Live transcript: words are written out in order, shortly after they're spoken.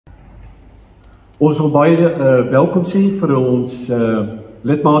Ons wil baie welkom sê vir ons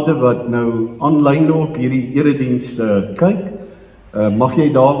lidmate wat nou aanlyn ook hierdie erediens kyk. Mag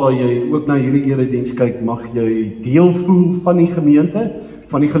jy daar waar jy ook na hierdie erediens kyk, mag jy deel voel van die gemeente,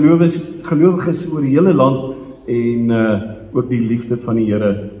 van die gelowiges oor die hele land en ook die liefde van die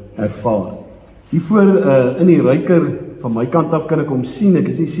Here ervaar. Hiervoor in die ryker van my kant af kan ek hom sien, ek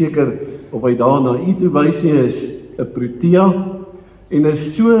is nie seker of hy daar na u toe wys nie, is 'n protea en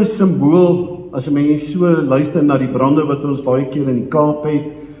is so 'n simbool. As 'n mens so luister na die brande wat ons baie keer in die Kaap het,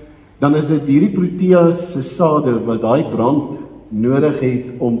 dan is dit hierdie proteas se sade wat daai brand nodig het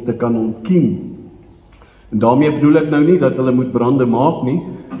om te kan ontkiem. En daarmee bedoel ek nou nie dat hulle moet brande maak nie,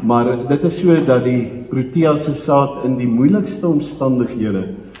 maar dit is so dat die proteas se saad in die moeilikste omstandighede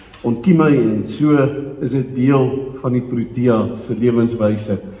ontkiem hy, en so is dit deel van die protea se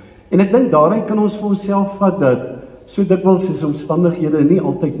lewenswyse. En ek dink daarin kan ons vir onsself vat dat so dikwels is omstandighede nie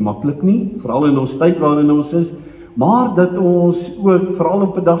altyd maklik nie, veral in ons tyd waarin ons is, maar dat ons ook, veral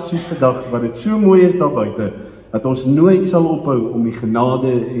op 'n dag soos vandag, wat dit so mooi is daar buite, dat ons nooit sal ophou om die genade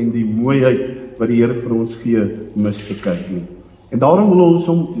en die mooiheid wat die Here vir ons gee, mis te kyk nie. En daarom wil ons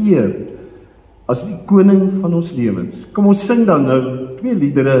hom eer as die koning van ons lewens. Kom ons sing dan nou 2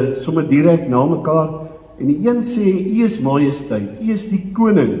 liedere sommer direk na mekaar, en die een sê, U is majesteit, U is die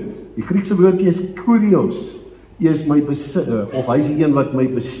koning. Die Griekse woordjie is kurios. U is my besit, of hy is die een wat my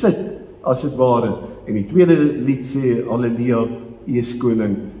besit, as het ware. En die tweede lied sê, Halleluja, U is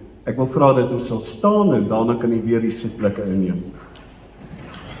koning. Ek wil vra dat ons sal staan, en daarna kan U weer die sitplekke inneem.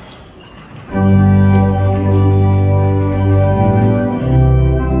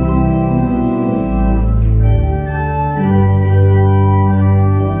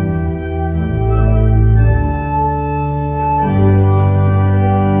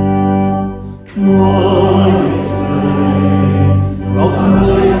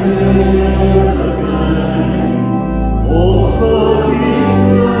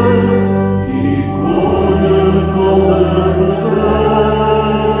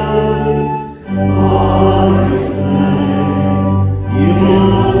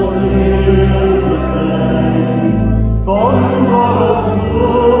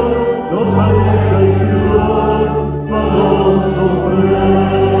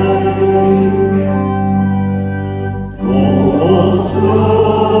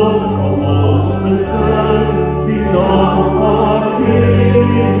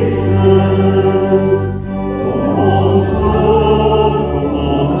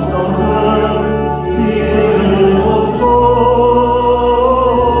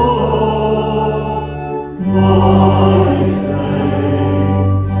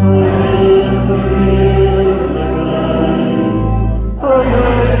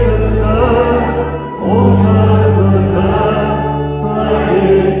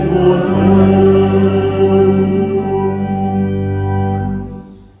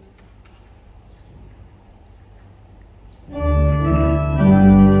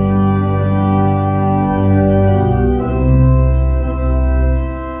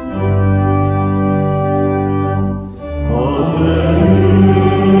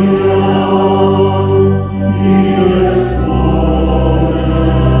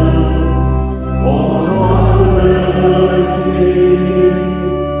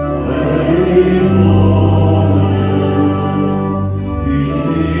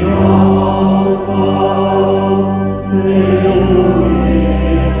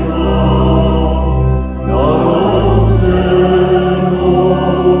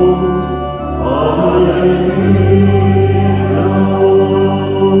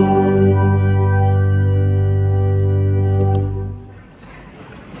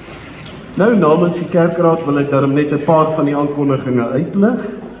 Nou, namens die kerkraad wil ek daarom net 'n paar van die aankondigings uitlig.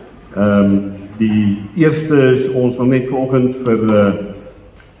 Die eerste is, ons wil net vanoggend vir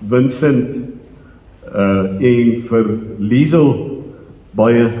Vincent en vir Liesel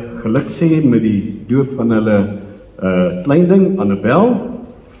baie geluk sê met die doop van hulle kleinding, Annabel.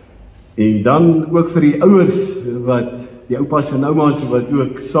 En dan ook vir die ouers, wat die oupas en oumas wat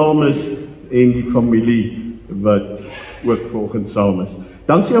ook saam is, en die familie wat ook vanoggend saam is.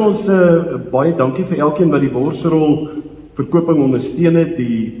 Dan sê ons baie dankie vir elkeen wat die borsrol verkoping ondersteun het.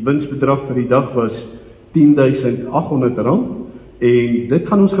 Die winsbedrag vir die dag was R10.800 en dit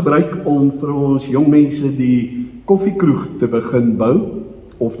gaan ons gebruik om vir ons jong mense die koffiekroeg te begin bou,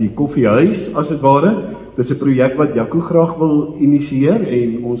 of die koffiehuis as het ware. Dit is 'n projek wat Jaco graag wil initieer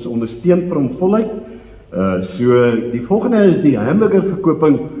en ons ondersteun vir hom voluit. So die volgende is die hamburger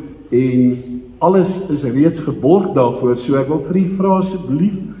verkoping en alles is reeds geborg daarvoor, so ek wil vir u vra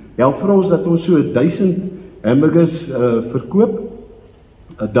asseblief, help vir ons dat ons so 1000 hamburgers verkoop,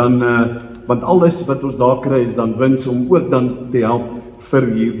 dan want alles wat ons daar kry is dan wins om ook dan te help vir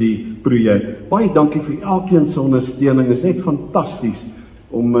hierdie projek. Baie dankie vir elkeen se ondersteuning, is net fantasties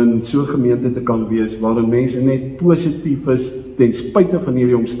om in so 'n gemeente te kan wees, waarin mense net positief is, ten spyte van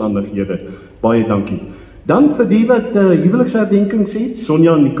hierdie omstandighede. Baie dankie. Dan vir die wat huweliksherdenkings het,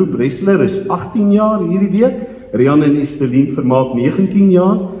 Sonja en Nico Bressler is 18 jaar hierdie week, Rian en Estelien Vermaak 19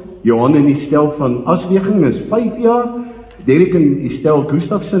 jaar, Johan en Estel van Asweging is 5 jaar, Derek en Estel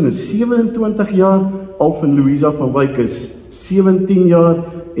Gustafson is 27 jaar, Alf en Louisa van Wyk is 17 jaar,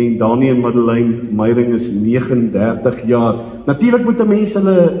 en Dani en Madeleine Meyring is 39 jaar. Natuurlik moet 'n mens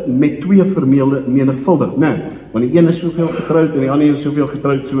hulle met 2 vermenigvuldig, né? Want die een is soveel getroud en die ander is soveel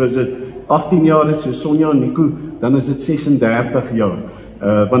getroud, so is dit 18 jaar is so Sonja en Nico, dan is dit 36 jaar.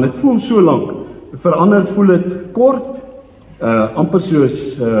 Want dit voel so lank. Vir ander voel dit kort, amper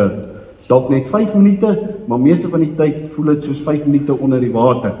soos dalk net 5 minute, maar meeste van die tyd voel dit soos 5 minute onder die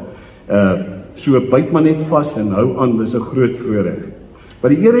water. So byt maar net vas en hou aan, dis 'n groot voorreg.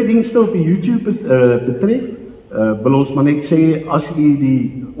 Wat die eredienste op die YouTube betref, wil ons maar net sê, as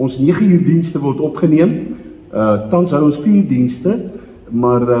ons 9 uur dienste word opgeneem, tans hou ons 4 dienste,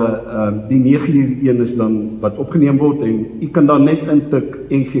 maar die 9 uur een is dan wat opgeneem word, en u kan dan net intik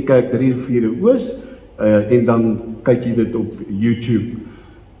NG Kerk Riviere-Oos, en dan kyk jy dit op YouTube.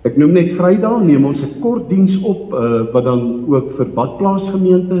 Ek noem net Vrydag, neem ons 'n kort diens op, wat dan ook vir Badplaas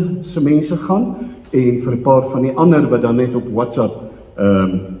Gemeente se mense gaan, en vir 'n paar van die ander wat dan net op WhatsApp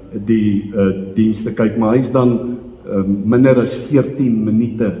die dienste kyk, maar hy is dan minder as 14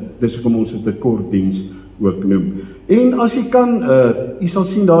 minute, dis hoekom ons dit 'n kort diens ook noem. En as jy kan, jy sal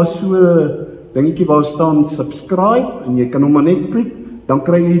sien daar so dingetjie waar staan subscribe, en jy kan hom maar net klik, dan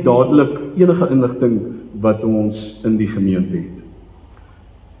kry jy dadelik enige inligting wat ons in die gemeente het.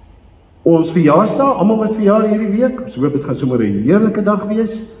 Ons verjaarsdag, almal wat verjaar hierdie week, so hoop dit gaan sommer 'n heerlike dag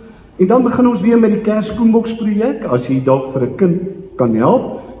wees. En dan begin ons weer met die Kerskoenboks projek. As jy dalk vir 'n kind kan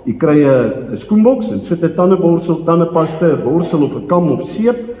help, jy kry 'n skoenboks en sit 'n tandeborsel, tandepasta, 'n borsel of 'n kam of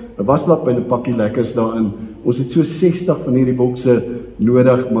seep, 'n waslap en 'n pakkie lekkers daarin. Ons het so 60 van hierdie bokse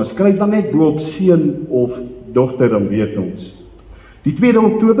nodig, maar skryf dan net bo op seun of dogter, dan weet ons. Die 2de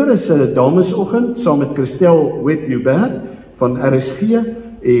Oktober is 'n damesoggend saam met Christel Wet-Hubert van RSG,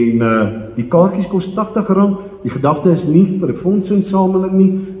 en die kaartjies kos R80. Die gedagte is nie vir 'n fondsinsameling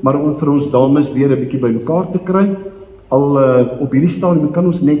nie, maar om vir ons dames weer 'n bietjie bymekaar te kry. Al op hierdie stadium kan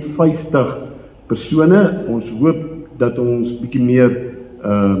ons net 50 persone. Ons hoop dat ons bietjie meer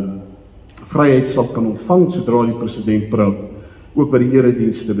vryheid sal kan ontvang sodra die president praat, ook wat die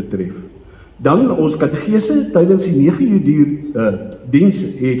eredienste betref. Dan ons kategese tydens die 9 uur diens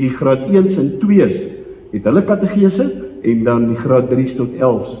het die graad 1s en 2s het hulle kategese, en dan die graad 3s tot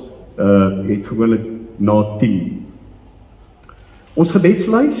 11s het gewoonlik na 10. Ons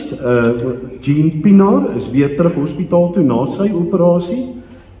gebedslys, Jean Pinaar is weer terug hospitaal toe na sy operasie,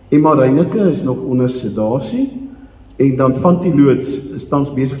 Emma Reineke is nog onder sedasie, en dan Fantie Loods is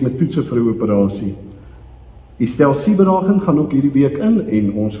tans besig met toetse vir 'n operasie. Estel Sieberhagen gaan ook hierdie week in,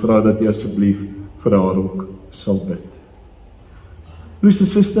 en ons vra dat jy asseblief vir haar ook sal bid. Broers en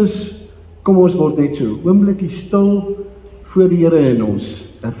susters, kom ons word net so 'n oombliekie stil voor die Here en ons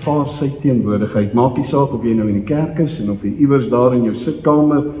ervaar sy teenwoordigheid. Maak nie saak of jy nou in die kerk is en of jy iewers daar in jou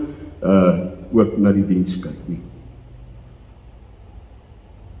sitkamer ook na die diens kyk nie.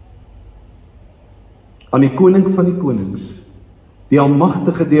 Aan die koning van die konings, die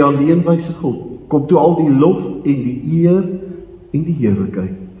almagtige, die alleenwyse God, kom toe al die lof en die eer en die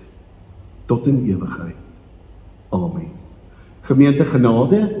heerlikheid tot in ewigheid. Amen. Gemeente,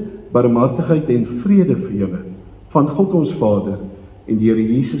 genade, barmhartigheid en vrede vir julle van God ons Vader en die Here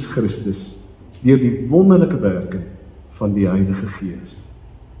Jesus Christus deur die wonderlike werking van die Heilige Gees.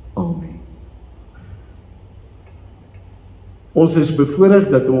 Amen. Ons is bevoorreg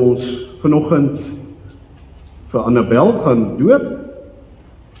dat ons vanoggend vir Annabel gaan doop,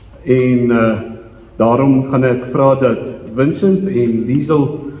 en daarom gaan ek vra dat Vincent en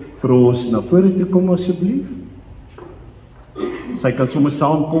Liesel vir ons na vore toe kom asseblief. Sy kan sommer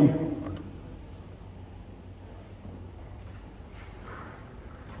saamkom.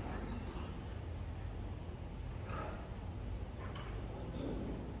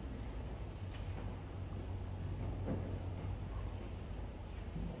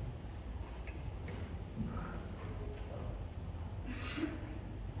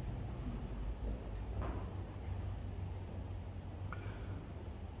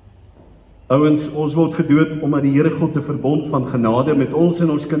 Ouens, ons word gedoop omdat die Here God 'n verbond van genade met ons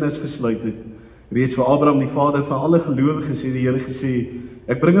en ons kinders gesluit het. Reeds vir Abraham, die vader van alle gelowiges, het die Here gesê: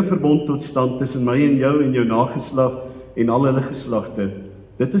 "Ek bring 'n verbond tot stand tussen my en jou nageslag en al hulle geslagte.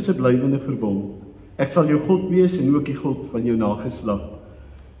 Dit is 'n blywende verbond. Ek sal jou God wees en ook die God van jou nageslag.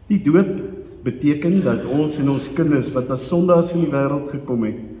 Die doop beteken dat ons en ons kinders wat as sondaars in die wêreld gekom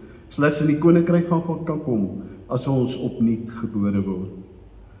het, slegs in die koninkryk van God kan kom as ons opnuut gebore word.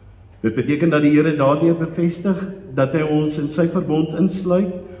 Dit beteken dat die Here daardeur bevestig dat hy ons in sy verbond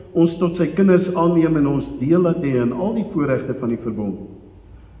insluit, ons tot sy kinders aanneem en ons deel laat hê aan al die voorregte van die verbond.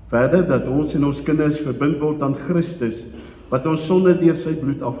 Verder dat ons en ons kinders verbind word aan Christus, wat ons sonde deur sy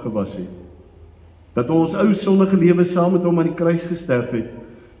bloed afgewas het. Dat ons ou sondige lewe saam met hom aan die kruis gesterf het,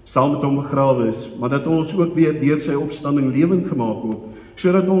 saam met hom begrawe is, maar dat ons ook weer deur sy opstanding lewend gemaak word,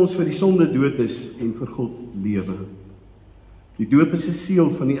 sodat ons vir die sonde dood is en vir God lewe. Die doop is 'n seël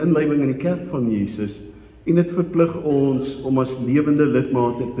van die inlywing in die kerk van Jesus en dit verplig ons om as lewende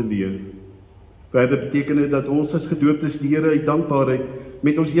lidmate te leef. Verder beteken dit dat ons as gedooptes die Here uit dankbaarheid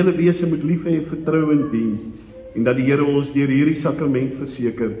met ons hele wese moet lief hê en vertrou en dien en dat die Here ons deur hierdie sakrament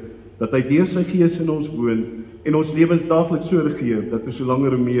verseker dat hy deur sy Gees in ons woon en ons lewens daagliks so regeer dat ons so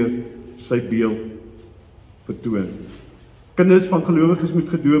langer en meer sy beeld vertoon. Kinders van gelowiges moet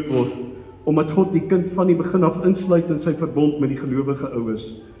gedoop word omdat God die kind van die begin af insluit in sy verbond met die gelowige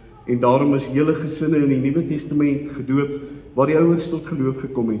ouers. En daarom is hele gesinne in die Nuwe Testament gedoop waar die ouers tot geloof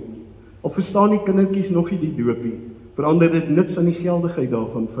gekom het. Al verstaan die kindertjies nog nie die doopie, verander dit niks aan die geldigheid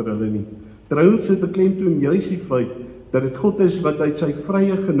daarvan vir hulle nie. Trouens het beklemtoon juis die feit dat dit God is wat uit sy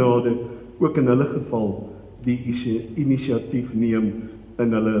vrye genade ook in hulle geval die inisiatief neem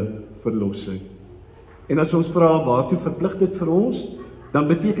in hulle verlossing. En as ons vra waartoe verplig dit vir ons, dan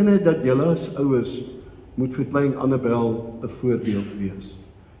beteken dit dat julle as ouers moet vir klein Annabel 'n voorbeeld wees.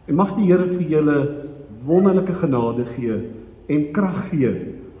 En mag die Here vir julle wonderlike genade gee en krag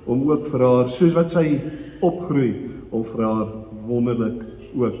gee om ook vir haar, soos wat sy opgroei, om vir haar wonderlik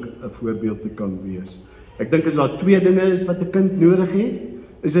ook 'n voorbeeld te kan wees. Ek dink as daar twee dinge is wat 'n kind nodig het,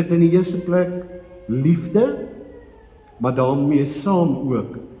 is dit in die eerste plek liefde, maar daarmee saam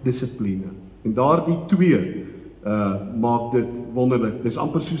ook dissipline. En daardie twee maak dit wonderlik. Dis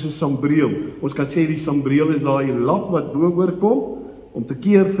amper soos 'n sambreel. Ons kan sê die sambreel is daai lap wat bo-oor kom om te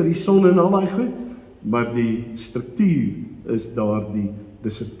keer vir die son en al daai goed, maar die struktuur is daardie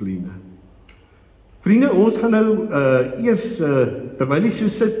dissipline. Vriende, ons gaan nou eers terwyl ek so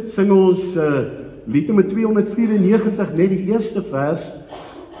sit, sing ons lied nommer 294, net die eerste vers,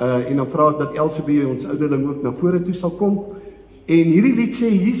 en dan vra ek dat Elsabie, ons ouderling, ook na vore toe sal kom. En hierdie lied sê,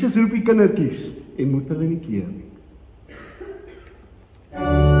 Jesus roep die kindertjies en moet hulle nie keer nie.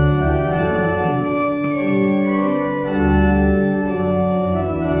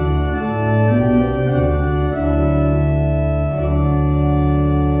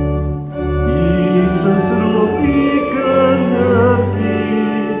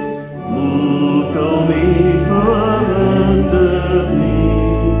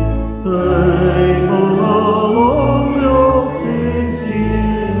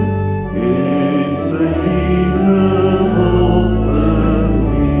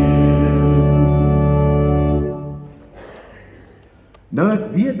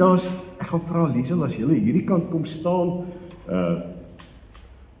 Ek gaan vra Liesel, as julle hierdie kant kom staan,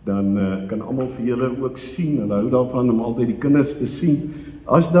 dan kan almal vir julle ook sien, hulle hou daarvan om altyd die kinders te sien.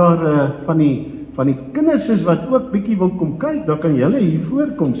 As daar van die kinders is wat ook bietjie wil kom kyk, dan kan julle hier voor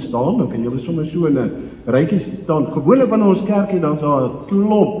kom staan, dan kan julle sommer so in 'n rytjie staan. Gewoonlik wanneer ons kerk het, dan is daar 'n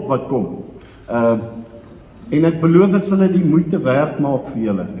klomp wat kom. En ek beloof ek sal dit die moeite werd maak vir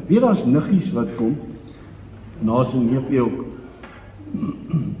julle. Ek weet daar's niggies wat kom, en daar's 'n neefie ook.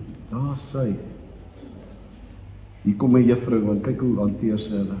 Daar sy. Hier kom my juffrou, want kyk hoe hanteer sy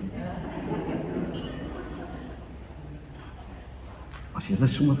hulle. As julle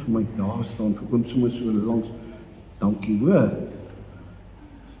sommer vir my daar staan, vir oom sommer so langs, dankie hoor.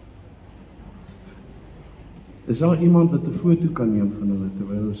 Is daar iemand wat 'n foto kan neem van hulle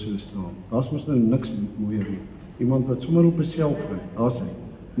terwyl hulle so staan? Daar's mos nou niks mooier nie. Iemand wat sommer op 'n selfie, daar sy.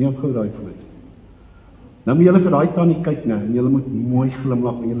 Neem gou daai foto. Nou moet julle vir daai tannie kyk nou, en julle moet mooi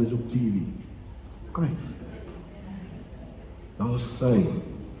glimlag, want julle is op TV. Kyk. Daar sy.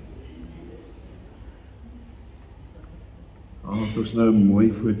 Dit is nou 'n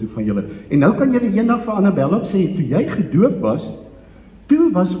mooi foto van julle. En nou kan julle eendag vir Annabel ook sê, toe jy gedoop was,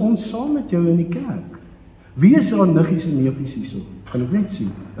 toe was ons saam met jou in die kerk. Wie is daar niggies en neefies hierso? Kan ek net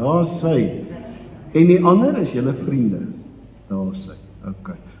sien? Daar sy. En die ander is julle vriende. Daar sy.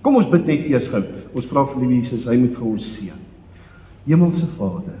 Okay. Kom ons bid net eers gou. Ons vra vir die Jesus, hy moet vir ons seën. Hemelse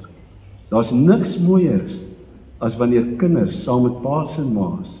Vader, daar's niks mooiers as wanneer kinders saam met paas en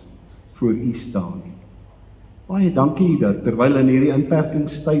maas voor U staan. Baie dankie dat terwyl in hierdie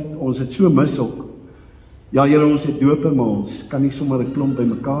inperkingstyd ons dit so mis ook, Ja, Here, ons het dope, maar ons kan nie sommer 'n klomp by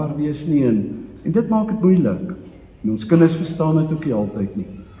mekaar wees nie, en dit maak dit moeilik. En ons kinders verstaan dit ook nie altyd nie.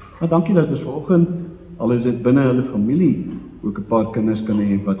 Maar dankie dat ons vanoggend, al is dit binne hulle familie, ook 'n paar kinders kan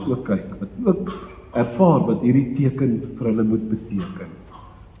hê wat ook kyk, wat ook ervaar wat hierdie teken vir hulle moet beteken.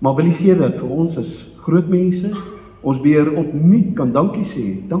 Maar wil jy gee dat vir ons as groot mense, ons weer opnuut kan dankie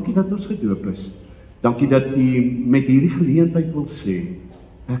sê. Dankie dat ons gedoop is. Dankie dat U met hierdie geleentheid wil sê,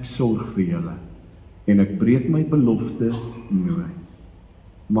 ek sorg vir julle en ek breek my belofte nooit.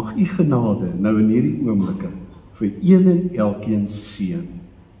 Mag U genade nou in hierdie oomblikke vir een en elkeen seën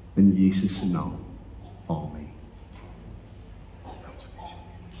in Jesus se naam. Amen.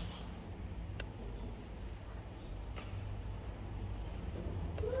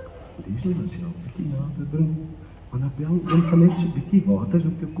 Diesel as jy al 'n bietjie nader bring, Annabel, een van net so 'n bietjie water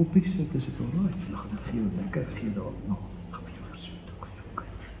op jou koppie sit, is dit alright? Dan gaan dit vir jou lekker gee daarna. Gaan vir jou versoet.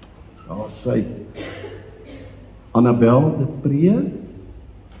 Daar sy. Annabel de Pree,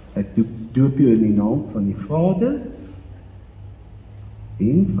 ek doop jou in die naam van die Vader,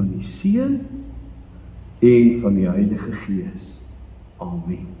 en van die Seun, en van die Heilige Gees.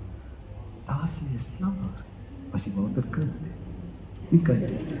 Amen. Daar sê jy is klaar, as die water kind. Nie kyk.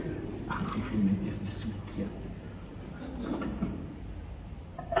 Ag, ek voel net eers is soet, ja.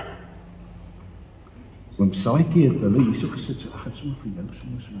 Oom Saaikie het hulle hier so gesit, so, ag, ek sommer vir jou,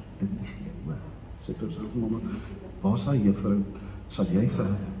 sommer so, dit nie gee, hoor. Sit ons ook, mama, waar is hy juffrou, sal jy vir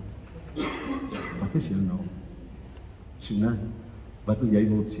hy? Wat is jou naam? Sina, wat wil jy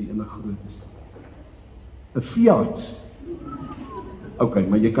word, sê enig groot is? 'n veearts? Ok,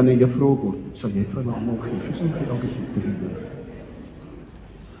 maar jy kan 'n juffrou word, sal jy vir haar allemaal gee? Ek sal vir dalk iets op 3 doen.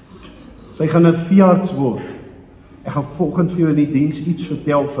 Sy gaan 'n veearts word. Ek gaan volgens vir jou in die diens iets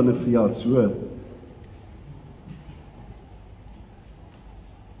vertel van 'n veearts, hoor.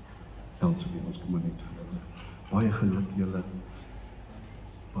 Elsewhere, ons kom maar net vir julle. Baie geluk julle.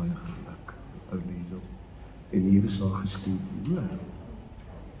 Baie geluk, ou Liesel. En hier is haar geskenk, hoor.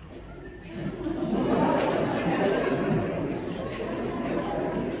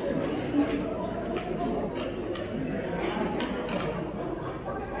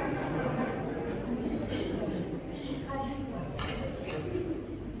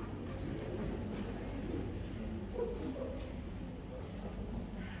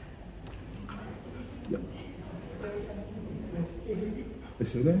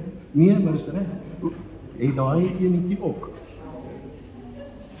 Is dit reg? Nee, maar is reg. Het daai enetjie ook.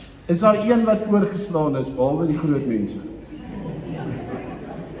 Is daar een wat oorgeslaan is, behalwe die groot mense?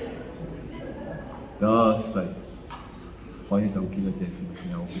 Daar sy. Baie dankie dat jy vir my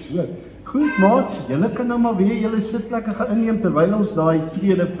gehelp het. Hoor. Goed, maats, julle kan nou maar weer julle sitplekke gaan inneem terwyl ons daai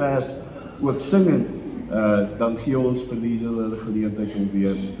tweede vers ook sing en dan gee ons vir Liesel hulle geleentheid om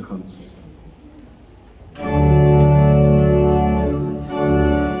weer te gaan sing.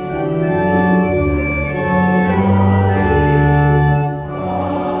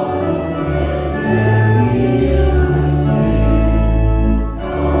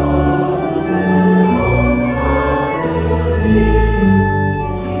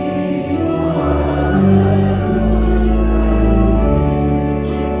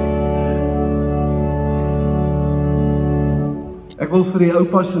 Ek wil vir die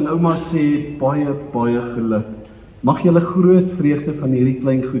oupas en oumas sê, baie geluk. Mag julle groot vreugde van hierdie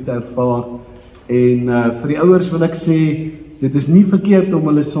klein goed ervaar. En vir die ouers wil ek sê, dit is nie verkeerd om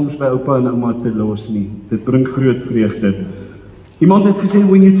hulle soms by oupa en ouma te los nie. Dit bring groot vreugde. Iemand het gesê,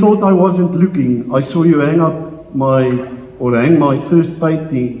 when you thought I wasn't looking, I saw you hang my first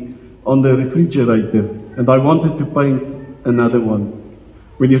painting on the refrigerator, and I wanted to paint another one.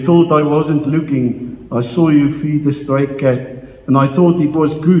 When you thought I wasn't looking, I saw you feed the stray cat, and I thought it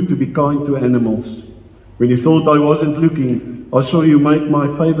was good to be kind to animals. When you thought I wasn't looking, I saw you make my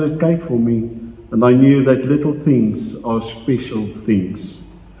favorite cake for me, and I knew that little things are special things.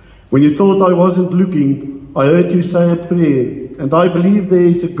 When you thought I wasn't looking, I heard you say a prayer, and I believe there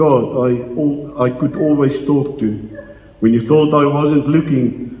is a God I could always talk to. When you thought I wasn't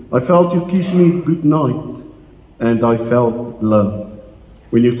looking, I felt you kiss me good night, and I felt love.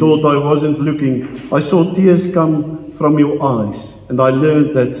 When you thought I wasn't looking, I saw tears come from your eyes, and I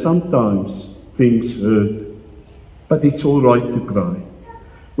learned that sometimes things hurt, but it's all right to cry.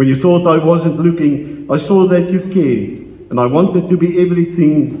 When you thought I wasn't looking, I saw that you cared, and I wanted to be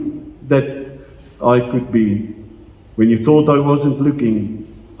everything that I could be. When you thought I wasn't looking,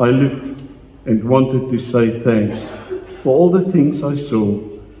 I looked and wanted to say thanks for all the things I saw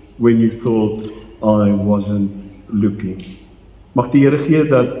when you thought I wasn't looking. Mag die Here gee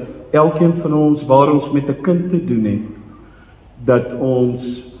dat elkeen van ons, waar ons met 'n kind te doen het, dat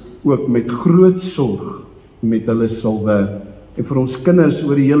ons ook met groot sorg met hulle sal werk en vir ons kinders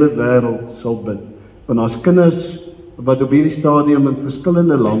oor die hele wêreld sal bid. Want daar's kinders wat op hierdie stadium in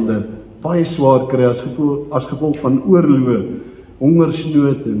verskillende lande baie swaar kry as gevolg van oorloë,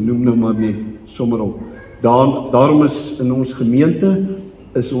 hongersnood en noem nou maar net sommer op. Daarom is in ons gemeente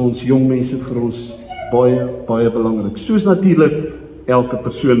is ons jong mense vir ons baie, baie belangrik. Soos natuurlik elke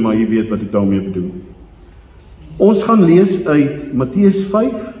persoon, maar jy weet wat ek daarmee bedoel. Ons gaan lees uit Matteus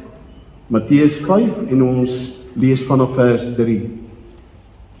 5 en ons lees vanaf vers 3.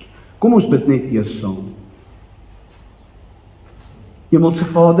 Kom ons bid net eers saam. Hemelse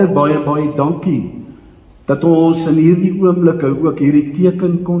Vader, baie, baie dankie dat ons in hierdie oomblikke ook hierdie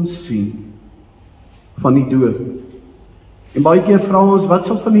teken kon sien van die dood. En baie keer vra ons, wat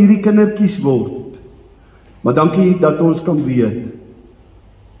sal van hierdie kindertjies word? Maar dankie dat ons kan weet,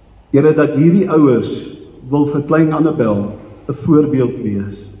 Here, dat hierdie ouers wil vir klein Annabel 'n voorbeeld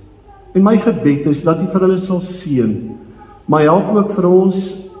wees. En my gebed is dat U vir hulle sal seën, maar help ook vir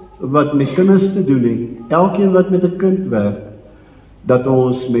ons wat met kinders te doen het, elkeen wat met 'n kind werk, dat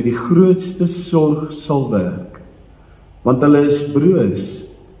ons met die grootste sorg sal werk. Want hulle is broos,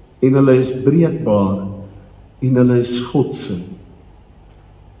 en hulle is breekbaar, en hulle is Godse.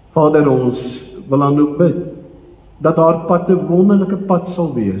 Vader, ons wil dan ook bid, dat haar pad 'n wonderlike pad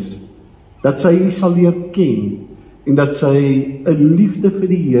sal wees, dat sy U sal leer ken, en dat sy 'n liefde vir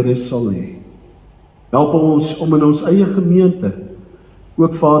die Here sal hê. Help ons om in ons eie gemeente,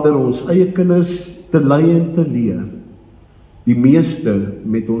 ook Vader, ons eie kinders te lei en te leer, die meeste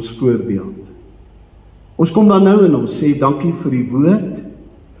met ons voorbeeld. Ons kom dan nou en ons sê dankie vir die woord,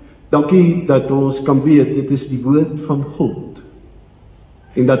 dankie dat ons kan weet, dit is die woord van God,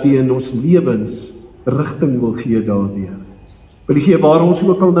 en dat U in ons lewens rigting wil gee daardeur. Wil U gee waar ons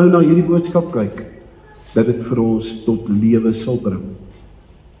ook al nou na hierdie boodskap kyk, dat dit vir ons tot lewe sal bring.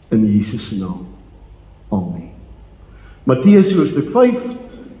 In Jesus naam. Amen. Matteus hoofstuk 5,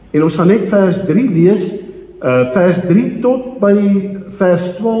 en ons gaan net vers 3 lees. Vers 3 tot by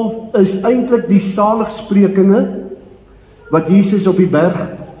vers 12 is eintlik die saligsprekinge wat Jesus op die berg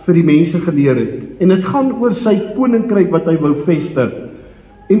vir die mense geleer het. En dit gaan oor sy koninkryk wat hy wou vestig.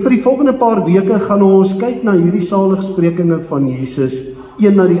 En vir die volgende paar weke gaan ons kyk na hierdie saligsprekinge van Jesus,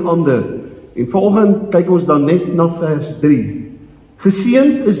 een na die ander. En vanoggend kyk ons dan net na vers 3.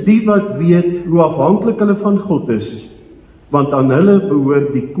 Geseënd is die wat weet hoe afhanklik hulle van God is, want aan hulle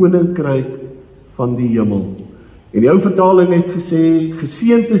behoort die koninkryk van die hemel. En die ou vertaling het gesê,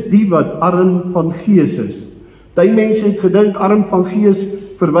 geseënd is die wat arm van gees is. Party mense het gedink arm van gees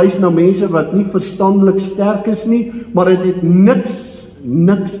verwys na mense wat nie verstandelik sterk is nie, maar dit het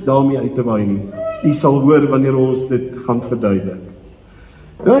niks daarmee uit te waai nie. U sal hoor wanneer ons dit gaan verduidelik.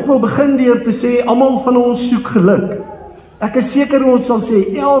 Nou ek wil begin deur te sê, almal van ons soek geluk. Ek is seker ons sal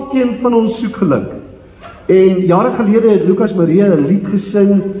sê, elkeen van ons soek geluk. En jare gelede het Lukas Marié 'n lied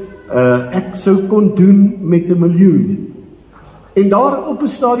gesing, ek sou kon doen met 1 miljoen. En daar op 'n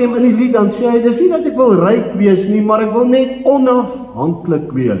stadium in die lied dan sê hy, dis nie dat ek wil ryk wees nie, maar ek wil net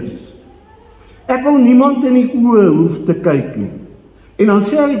onafhanklik wees. Ek wil niemand in die oë hoef te kyk nie. En dan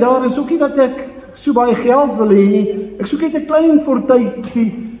sê hy, daar is ook nie dat ek so baie geld wil hê nie, ek soek net 'n klein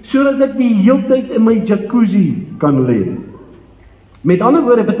fortuintjie, sodat ek die heeltyd in my jacuzzi kan lê. Met ander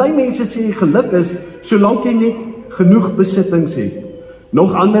woorde, party mense sê geluk is, solank jy net genoeg besittings het.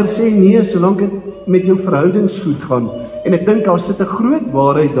 Nog ander sê nee, solank dit met jou verhoudings goed gaan. En ek dink daar sit 'n groot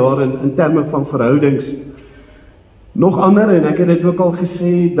waarheid daarin, in terme van verhoudings. Nog ander, en ek het dit ook al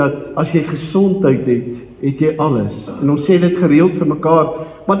gesê, dat as jy gesondheid het, het jy alles. En ons sê dit gereeld vir mekaar,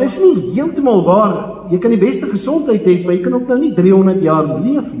 maar dit is nie heeltemal waar. Jy kan die beste gesondheid hê, maar jy kan ook nou nie 300 jaar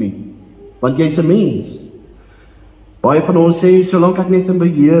leef nie, want jy's 'n mens. Baie van ons sê, solank ek net in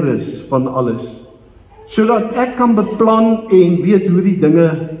beheer is van alles, sodat ek kan beplan en weet hoe die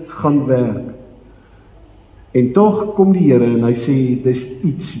dinge gaan werk. En tog kom die Here en hy sê, dis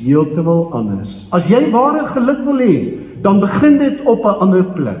iets heeltemal anders. As jy ware geluk wil hê, dan begin dit op 'n ander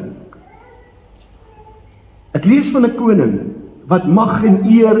plek. Ek lees van 'n koning wat mag en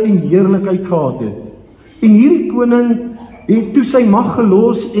eer en heerlikheid gehad het. En hierdie koning het toe sy mag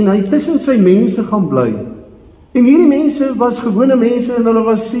gelos en hy tussen sy mense gaan bly. En hierdie mense was gewone mense en hulle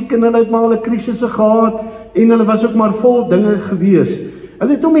was siek en hulle het maar hulle krisisse gehad en hulle was ook maar vol dinge gewees.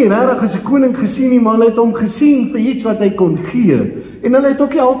 Hulle het hom nie regtig as 'n koning gesien nie, maar hulle het hom gesien vir iets wat hy kon gee. En hulle het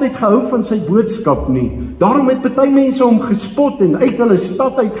ook nie altyd gehou van sy boodskap nie. Daarom het party mense hom gespot en uit hulle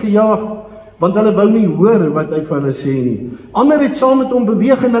stad uitgejaag, want hulle wou nie hoor wat hy vir hulle sê nie. Ander het saam met hom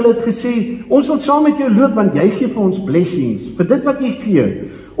beweeg en hulle het gesê, ons wil saam met jou loop want jy gee vir ons blessings, vir dit wat jy gee.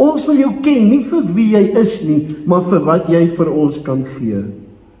 Ons wil jou ken, nie vir wie jy is nie, maar vir wat jy vir ons kan gee.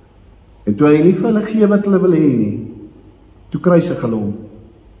 En toe hy nie vir hulle gee wat hulle wil hê nie, toe kruisig hulle hom.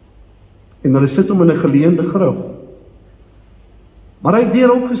 En hulle sit hom in 'n geleende graf. Maar hy het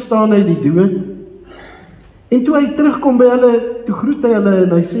weer opgestaan uit die dood. En toe hy terugkom by hulle, toe groet hy hulle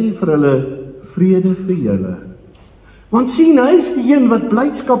en hy sê vir hulle, vrede vir julle. Want sien, hy is die een wat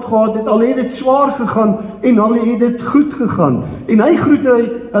blydskap gehad het, al het dit swaar gegaan en al het dit goed gegaan. En hy groet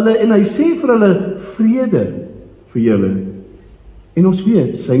hulle en hy sê vir hulle, vrede vir julle. En ons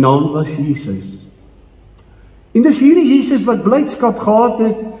weet, sy naam was Jesus. En dis hierdie Jesus wat blydskap gehad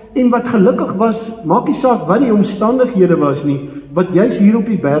het en wat gelukkig was, maak nie saak wat die omstandighede was nie, wat juis hier op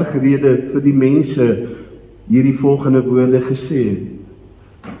die bergrede vir die mense hierdie volgende woorde gesê het.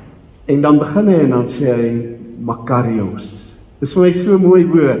 En dan begin hy en dan sê hy, Makarios. Dis vir my so mooi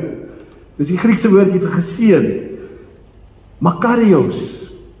woord. Dis die Griekse woordjie vir geseën. Makarios.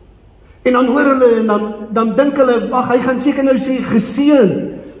 En dan hoor hulle en dan dink hulle, wag, hy gaan seker nou sê geseën.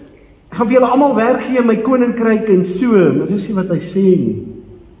 Ek gaan vir julle almal werk gee in my koninkryk en so, maar dis nie wat hy sê nie.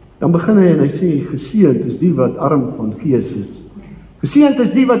 Dan begin hy en hy sê, geseënd is die wat arm van gees is. Geseënd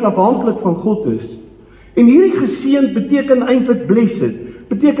is die wat afhanklik van God is. En hierdie geseënd beteken eintlik blessed,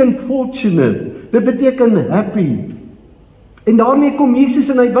 beteken fortunate, dit beteken happy. En daarmee kom Jesus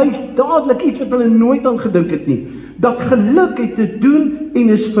en hy wys dadelik iets wat hulle nooit aan gedink het nie, dat geluk het te doen en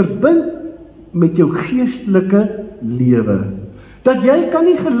is verbind met jou geestelike lewe. Dat jy kan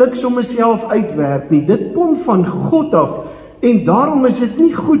nie geluk sommer self uitwerk nie, dit kom van God af, en daarom is dit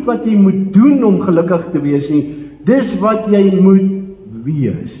nie goed wat jy moet doen om gelukkig te wees nie, dis wat jy moet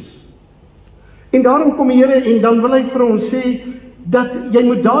wees. En daarom kom die Here en dan wil hy vir ons sê, dat jy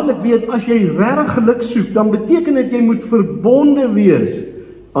moet dadelik weet, as jy regtig geluk soek, dan beteken dit jy moet verbonde wees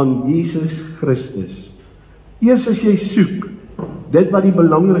aan Jesus Christus. Eers as jy soek, dit wat die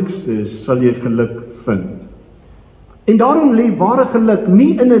belangrikste is, sal jy geluk vind. En daarom lê ware geluk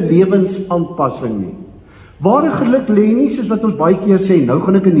nie in 'n lewensaanpassing nie. Ware geluk lê nie soos wat ons baie keer sê, nou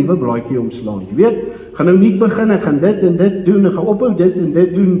gaan ek 'n nuwe braaitjie omslaan. Jy weet, gaan nou nie begin, ek gaan dit en dit doen, ek gaan ophou dit en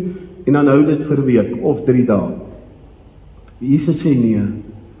dit doen, en dan hou dit vir 'n week of 3 dae. Jesus sê nee.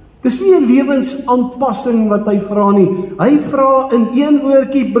 Dis nie 'n lewensaanpassing wat hy vra nie. Hy vra in een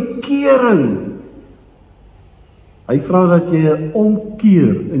woordjie bekering. Hy vra dat jy 'n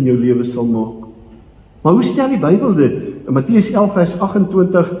omkeer in jou lewe sal maak. Maar hoe stel die Bybel dit? In Matteus 11 vers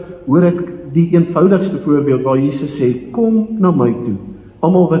 28 hoor ek die eenvoudigste voorbeeld waar Jesus sê, kom na my toe,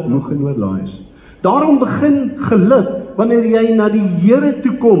 almal wat moeg en oorlaai is. Daarom begin geluk wanneer jy na die Here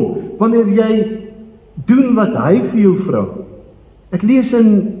toe kom, wanneer jy doen wat hy vir jou vra. Ek lees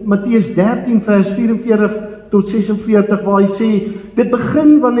in Matteus 13 vers 44 tot 46 waar hy sê, dit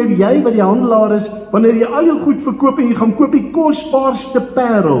begin wanneer jy wat die handelaar is, wanneer jy al jou goed verkoop en jy gaan koop die kosbaarste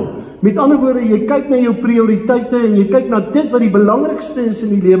parel. Met ander woorde, jy kyk na jou prioriteite en jy kyk na dit wat die belangrikste is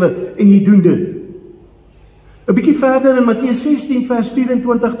in die lewe en jy doen dit. 'n Bietjie verder in Matteus 16 vers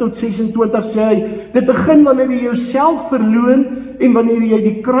 24 tot 26 sê hy, dit begin wanneer jy jouself verloon en wanneer jy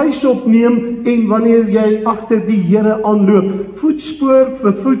die kruis opneem en wanneer jy agter die Here aanloop, voetspoor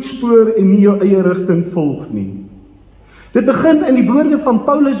vir voetspoor en nie jou eie rigting volg nie. Dit begin in die woorde van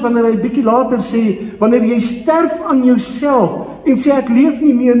Paulus wanneer hy bietjie later sê, wanneer jy sterf aan jouself en sê ek leef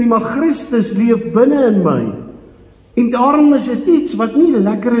nie meer nie, maar Christus leef binne in my. En daarom is dit iets wat nie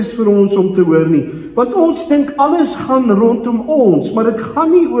lekker is vir ons om te hoor nie, want ons dink alles gaan rondom ons, maar dit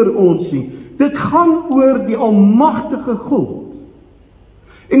gaan nie oor ons nie. Dit gaan oor die almagtige God.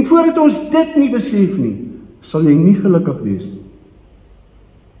 En voordat ons dit nie besef nie, sal jy nie gelukkig wees nie.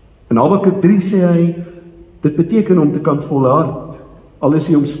 In Habakuk 3 sê hy, dit beteken om te kan volhard, al is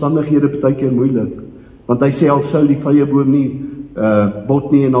die omstandighede baie keer moeilik, want hy sê al sou die vyeboom nie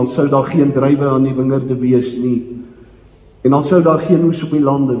bot nie, en al sou daar geen druiwe aan die wingerde wees nie, en al sou daar geen oes op die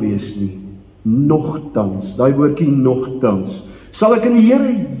lande wees nie, nogtans, daai woordjie nogtans, sal ek in die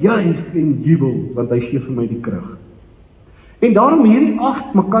Here juig en jubel, want hy gee vir my die krag. En daarom hierdie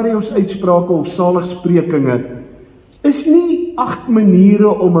 8 Makarios uitsprake of saligsprekinge is nie 8 maniere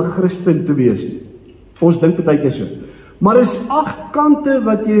om 'n Christen te wees nie. Ons dink baie keer so. Maar is 8 kante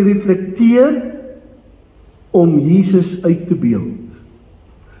wat jy reflekteer om Jesus uit te beeld.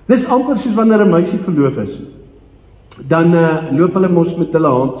 Dis amper soos wanneer 'n meisie verloof is. Dan loop hulle mos met hulle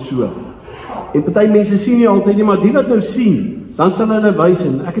hand so. En party mense sien nie altyd nie, maar die wat nou sien, dan sal hulle wys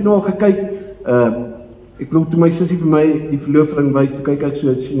en ek het nou al gekyk, ek glo toe my sussie vir my die verloofring wys, toe kyk ek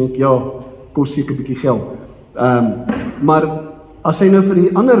so, sien ek, ja, kos seker 'n bietjie geld. Maar as hy nou vir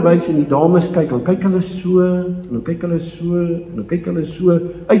die ander wys en die dames kyk, dan kyk hulle so, en dan kyk hulle so, en dan kyk hulle so,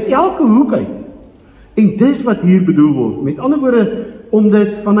 uit elke hoek uit. En dis wat hier bedoel word. Met ander woorde, om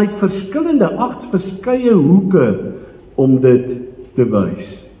dit vanuit verskillende 8 verskeie hoeke om dit te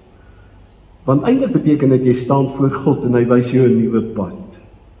wys. Want eintlik beteken dit jy staan voor God en hy wys jou 'n nuwe pad.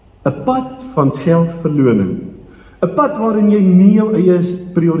 'n Pad van selfverloning. 'n Pad waarin jy nie jou eie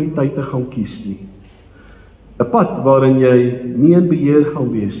prioriteite gaan kies nie. 'n Pad waarin jy nie in beheer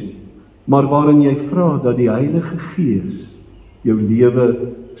gaan wees nie, maar waarin jy vra dat die Heilige Gees jou lewe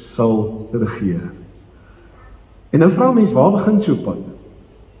sal regeer. En nou vra mens, waar begin so 'n pad?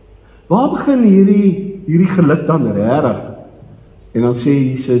 Waar begin hierdie geluk dan regtig? En dan sê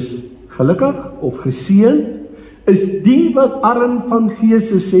Jesus, gelukkig of geseënd is die wat arm van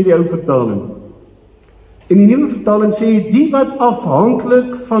gees is, sê die ou vertaling. En die nuwe vertaling sê, die wat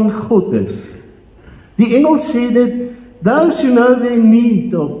afhanklik van God is. Die Engels sê dit, those who know their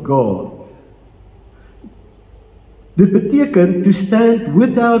need of God. Dit beteken to stand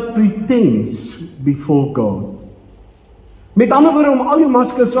without pretense before God. Met ander woorde, om al jou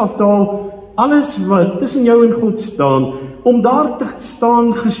maskers af te haal, alles wat tussen jou en God staan, om daar te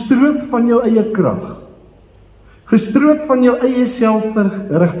staan gestroop van jou eie krag, gestroop van jou eie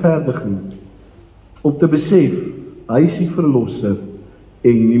selfregverdiging, om te besef, hy is die verlosser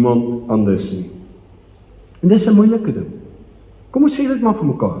en niemand anders nie. En dis 'n moeilike ding. Kom ons sê dit maar vir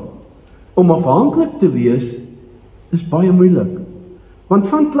mekaar. Om afhanklik te wees is baie moeilik. Want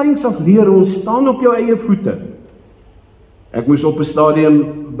van kleins af leer ons staan op jou eie voete. Ek moes op 'n stadium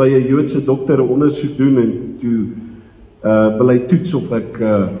by 'n Joodse dokter 'n ondersoek doen en toe wil hy toets of ek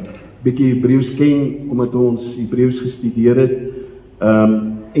bietjie Hebreëus ken, omdat ons Hebreëus gestudeer het.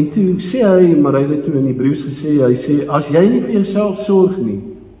 En toe sê hy, maar hy het toe in Hebreëus gesê, hy sê, as jy nie vir jouself sorg nie,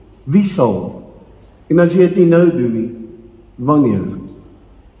 wie sal? En as jy dit nie nou doen nie, wanneer?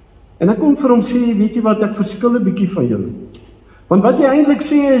 En ek kon vir hom sê, weet jy wat, ek verskil 'n bietjie van julle. Want wat jy eintlik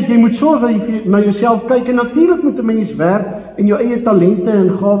sê is, jy moet sorg dat jy na jouself kyk, en natuurlik moet 'n mens werk en jou eie talente en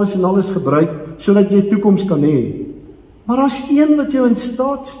gawes en alles gebruik, sodat jy 'n toekoms kan hê. Maar daar's een wat jou in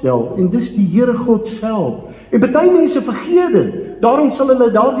staat stel, en dis die Here God self. En baie mense vergeet dit, daarom sal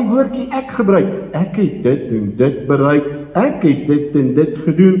hulle daardie woordjie ek gebruik. Ek het dit en dit bereik, ek het dit en dit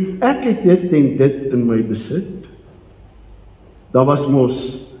gedoen, ek het dit en dit in my besit. Daar was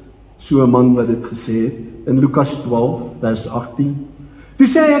mos so 'n man wat dit gesê het, in Lukas 12, vers 18. Toe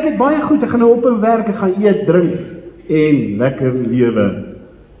sê hy, ek het baie goed, ek gaan nou op en werk, ek gaan eet, drink, en lekker lewe.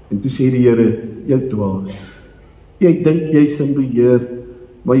 En toe sê die Here, jou dwaas, jy dink jy's in beheer,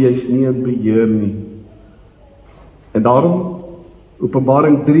 maar jy's nie in beheer nie. En daarom,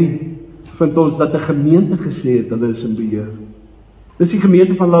 Openbaring 3, vind ons dat 'n gemeente gesê het, hulle is in beheer. Dis die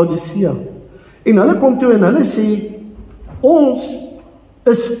gemeente van Laodicea. En hulle kom toe en hulle sê, ons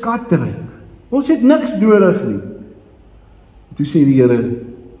is skatryk. Ons het niks nodig nie. Toe sê die Here,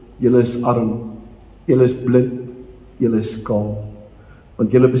 julle is arm, julle is blind, julle is skaal,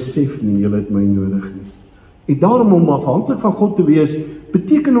 want julle besef nie, julle het my nodig nie. En daarom om afhanklik van God te wees,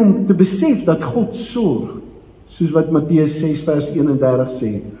 beteken om te besef dat God sorg, soos wat Matteus 6 vers 31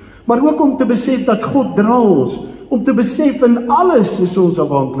 sê. Maar ook om te besef dat God dra ons, om te besef in alles is ons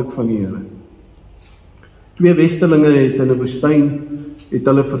afhanklik van die Here. 2 westelinge het in 'n woestyn, het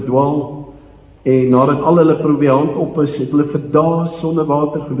hulle verdwaal, en nadat al hulle proviant op is, het hulle vir dae sonder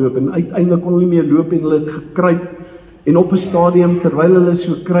water geloop, en uiteindelik kon hulle nie meer loop, en hulle het gekruip, en op 'n stadium, terwyl hulle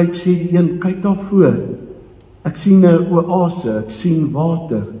so kruip, sê die een, kyk daar voor, ek sien 'n oase, ek sien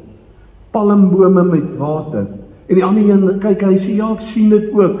water, palmbome met water, en die ander een, kyk, hy sê, ja, ek sien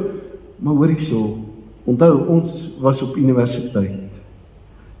dit ook, maar hoor hierso, onthou, ons was op universiteit,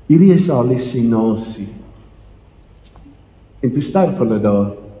 hierdie is 'n hallusinasie, en toe sterf hulle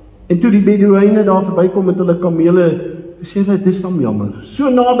daar, en toe die Bedouine daar verbykom met hulle kamele, sê hulle, dis dan jammer, so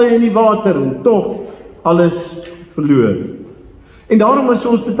naby in die water, en tog alles verloor. En daarom is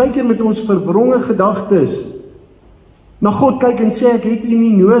ons baie keer met ons verwronge gedagtes na God kyk en sê, ek het U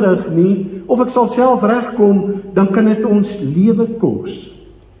nie nodig nie, of ek sal self regkom, dan kan dit ons lewe kos.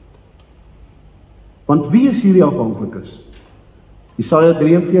 Want wie is hierdie afhanklikes? Jesaja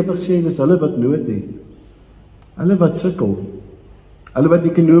 43 sê, dis hulle wat nood het, hulle wat sukkel, hulle wat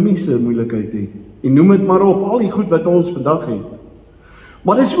ekonomiese moeilikheid het, en noem dit maar op, al die goed wat ons vandag het.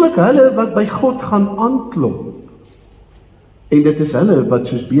 Maar dis ook hulle wat by God gaan aanklop, en dit is hulle wat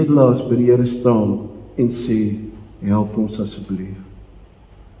soos bedelaars by die Here staan, en sê, help ons asseblief.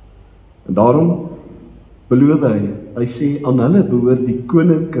 En daarom beloof hy sê, aan hulle behoort die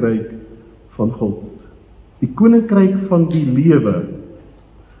koninkryk van God, die koninkryk van die lewe.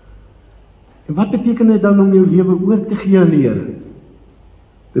 En wat beteken dit dan om jou lewe oor te gee aan die Here?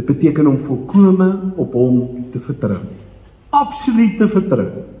 Dit beteken om volkome op hom te vertrou. Absoluut te vertrou.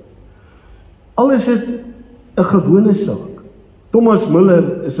 Al is dit 'n gewone saak. Thomas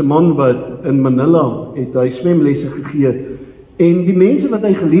Müller is 'n man wat in Manila het hy swemlesse gegee, En die mense wat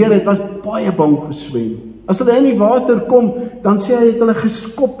hy geleer het, was baie bang vir swem. As hulle in die water kom, dan sê hy het hulle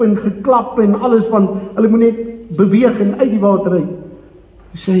geskop en geklap en alles, want hulle moet net beweeg en uit die water uit.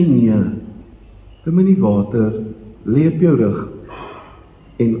 Toe sê hy, nee, klim in die water, lê op jou rug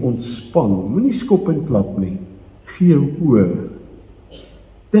en ontspan. Moenie skop en klap nie. Gee jou oor.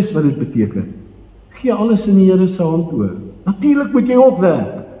 Dis wat dit beteken. Gee alles in die Here se hand oor. Natuurlik moet jy ook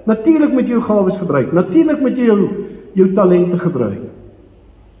werk. Natuurlik moet jy jou gawes gebruik. Natuurlik moet jy jou talente gebruik.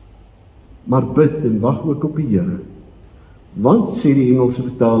 Maar bid en wag ook op die Here. Want, sê die Engelse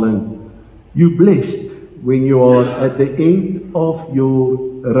vertaling, you blessed when you are at the end of your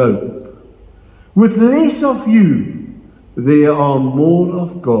rope. With less of you, there are more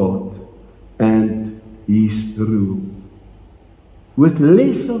of God and His rule. With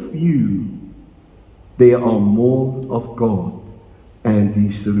less of you, there are more of God and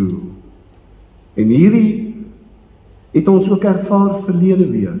His rule. En hierdie het ons ook ervaar verlede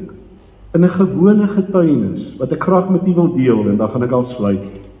week, in 'n gewone getuienis, wat ek graag met u wil deel, en dan gaan ek afsluit.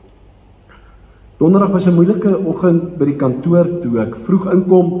 Donderdag was 'n moeilike oggend by die kantoor, toe ek vroeg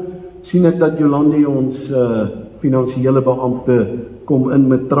inkom, sien ek dat Jolande, ons finansiële beampte, kom in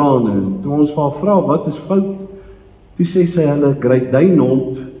met trane, en toe ons vir haar vra, wat is fout? Toe sê sy, hulle Great Dane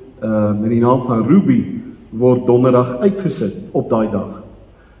hond, met die naam van Ruby, word donderdag uitgesit op daai dag.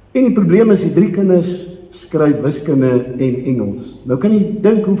 En die probleem is, die 3 kinders skryf wiskunde en Engels. Nou kan jy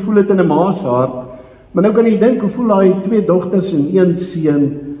dink, hoe voel dit in 'n ma se hart, maar nou kan jy dink, hoe voel daai 2 dogters en 1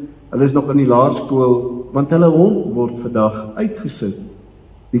 seun, hulle is nog in die laerskool, want hulle hond word vandag uitgesit,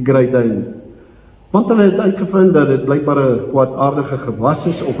 die Great Dane. Want hulle het uitgevind dat dit blykbaar 'n kwaadaardige gewas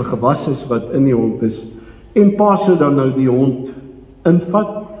is, of 'n gewas is wat in die hond is, en pa sou dan nou die hond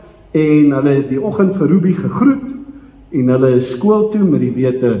invat, en hulle het die oggend vir Ruby gegroet, en hulle is skool toe met die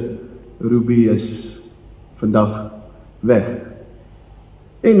wete, Ruby is vandag weg.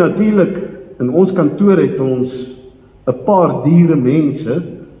 En natuurlik, in ons kantoor het ons 'n paar diere mense,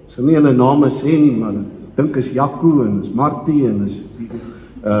 sal nie hulle name sê nie, maar ek dink is Jaco, en is Martie, en is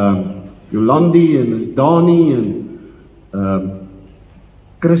Jolandi, en is Dani, en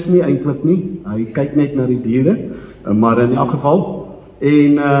Chris nie eintlik nie, hy kyk net na die diere, maar in elk geval,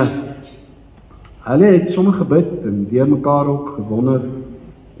 en hulle het sommer gebid, en deur mekaar ook gewonder,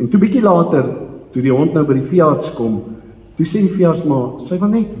 en toe bietjie later, toe die hond nou by die veearts kom, toe sê die veearts maar, sy wil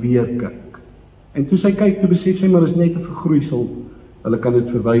net weer kyk, en toe sy kyk, toe besef sy maar is net 'n vergroeisel, hulle kan dit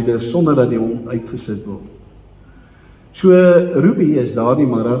verwyder, sonder dat die hond uitgesit word. So, Ruby is daardie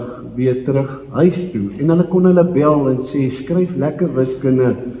middag weer terug huis toe, en hulle kon hulle bel en sê, skryf lekker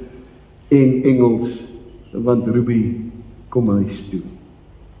wiskunde en Engels, want Ruby kom huis toe.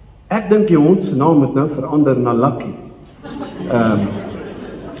 Ek dink die hond se naam het nou verander na Lucky.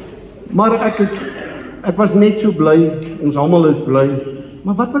 Maar ek was net so bly, ons almal is bly,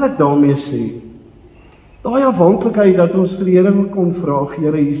 maar wat wil ek daarmee sê? Daai afhanklikheid dat ons vir die Here kon vra,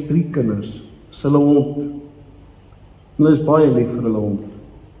 Here, hier's 3 kinders, is hulle hond. Hulle is baie lief vir hulle hond.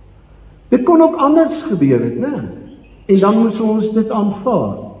 Dit kon ook anders gebeur het, né? En dan moes ons dit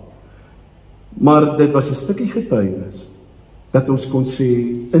aanvaar. Maar dit was 'n stukkie getuienis, dat ons kon sê,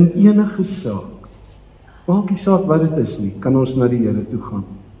 in enige saak, maak nie saak wat dit is nie, kan ons na die Here toe gaan.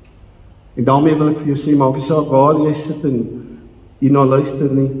 En daarmee wil ek vir jou sê, maak nie saak waar jy sit en hierna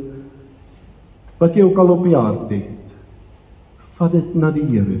luister nie, wat jy ook al op die hart het, vat dit na die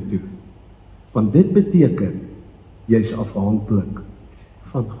Here toe, want dit beteken, jy is afhanklik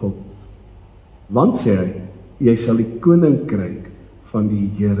van God. Want sê hy, jy sal die koninkryk van die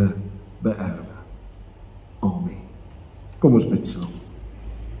Here beerwe. Amen. Kom ons bid saam.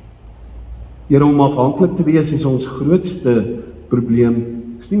 Here, om afhanklik te wees is ons grootste probleem.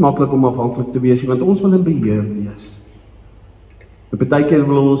 Het is nie maklik om afhanklik te wees, want ons wil in beheer wees. Partykeer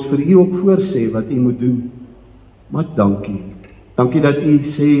wil ons vir u ook voorsê wat u moet doen. Maar dankie. Dankie dat u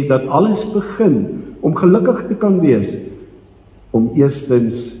sê dat alles begin om gelukkig te kan wees, om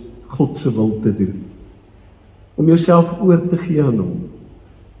eerstens God se wil te doen. Om jouself oor te gee aan hom.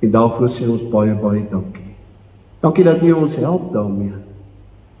 En daarvoor sê ons baie, baie dankie. Dankie dat u ons help daarmee.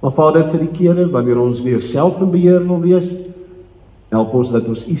 Maar Vader, vir die kere wanneer ons weer self in beheer wil wees, help ons dat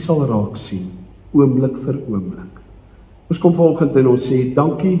ons u sal raak sien, oomblik vir oomblik. Ons kom vanoggend en ons sê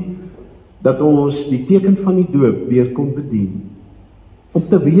dankie dat ons die teken van die doop weer kon bedien. Om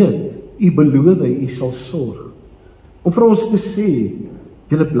te weet, u beloof, u sal sorg. Om vir ons te sê,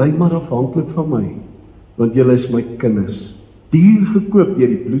 julle bly maar afhanklik van my, want julle is my kinders, duur gekoop deur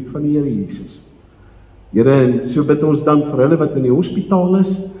die bloed van die Here Jesus. Here, en so bid ons dan vir hulle wat in die hospitaal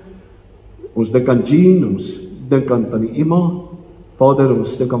is. Ons dink aan Jean, ons dink aan Tannie Emma. Vader,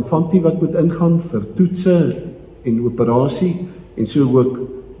 ons dink aan Fantie wat moet ingaan vir toetse en operasie, en so ook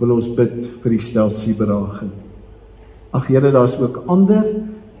wil ons bid vir die stelselberaging. Ag Here, daar is ook ander,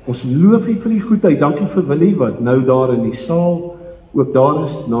 ons loof U vir die goedheid, dankie vir Willie wat nou daar in die saal ook daar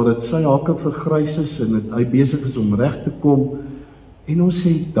is, nadat sy hake vergrys is en hy besig is om reg te kom, en ons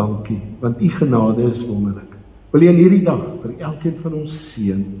sê dankie, want U genade is wonderlik. Wil U in hierdie dag vir elkeen van ons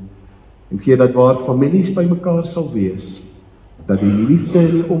seën, en gee dat waar families by mekaar sal wees, dat die liefde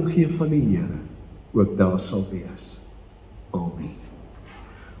en die omgee van die Here ook daar sal wees. Amen.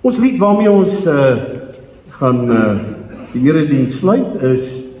 Ons lied waarmee ons gaan die erediens sluit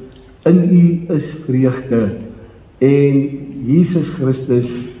is In U is vreugde en Jesus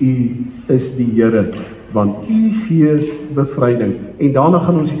Christus, U is die Here, want U gee bevryding. En daarna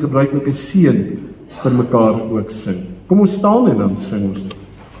gaan ons die gebruikelike seën vir mekaar ook sing. Kom ons staan en dan sing ons dit.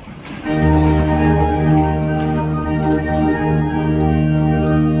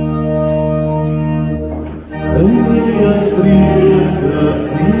 In U is vreugde,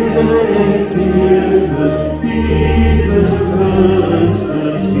 vrede en vrede, Jesus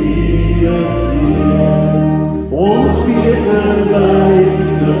Christus, U is Heer. Ons weet en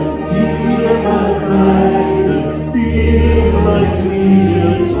blijde, U gee bevryde, U bly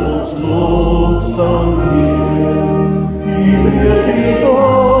steeds ons lofsang Heer. U breek die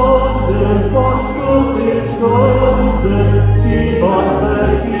bande van skuld en sonde, U wat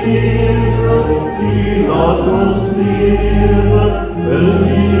vergewe, U laat ons lewe, in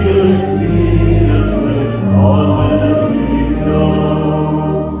U is vrede, halleluja.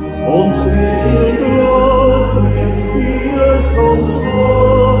 Ons vrees nie dood meer, U is ons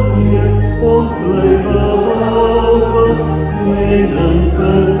God meer, ons bly behoue, en in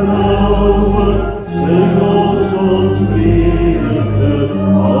vertrouwe, sing ons vrede,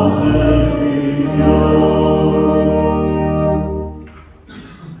 halleluja.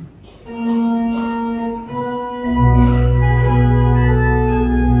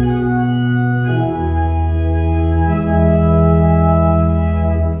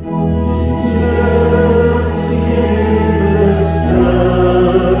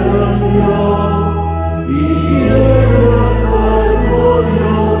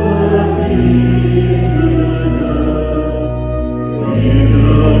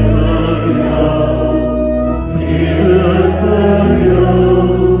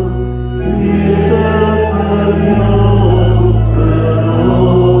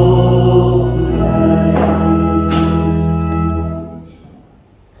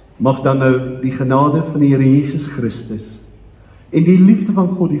 Mag dan nou die genade van die Here Jesus Christus en die liefde van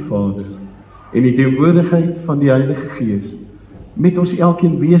God die Vader en die teenwoordigheid van die Heilige Gees met ons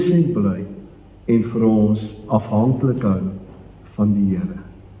elkeen wees en bly en vir ons afhanklik hou van die Here.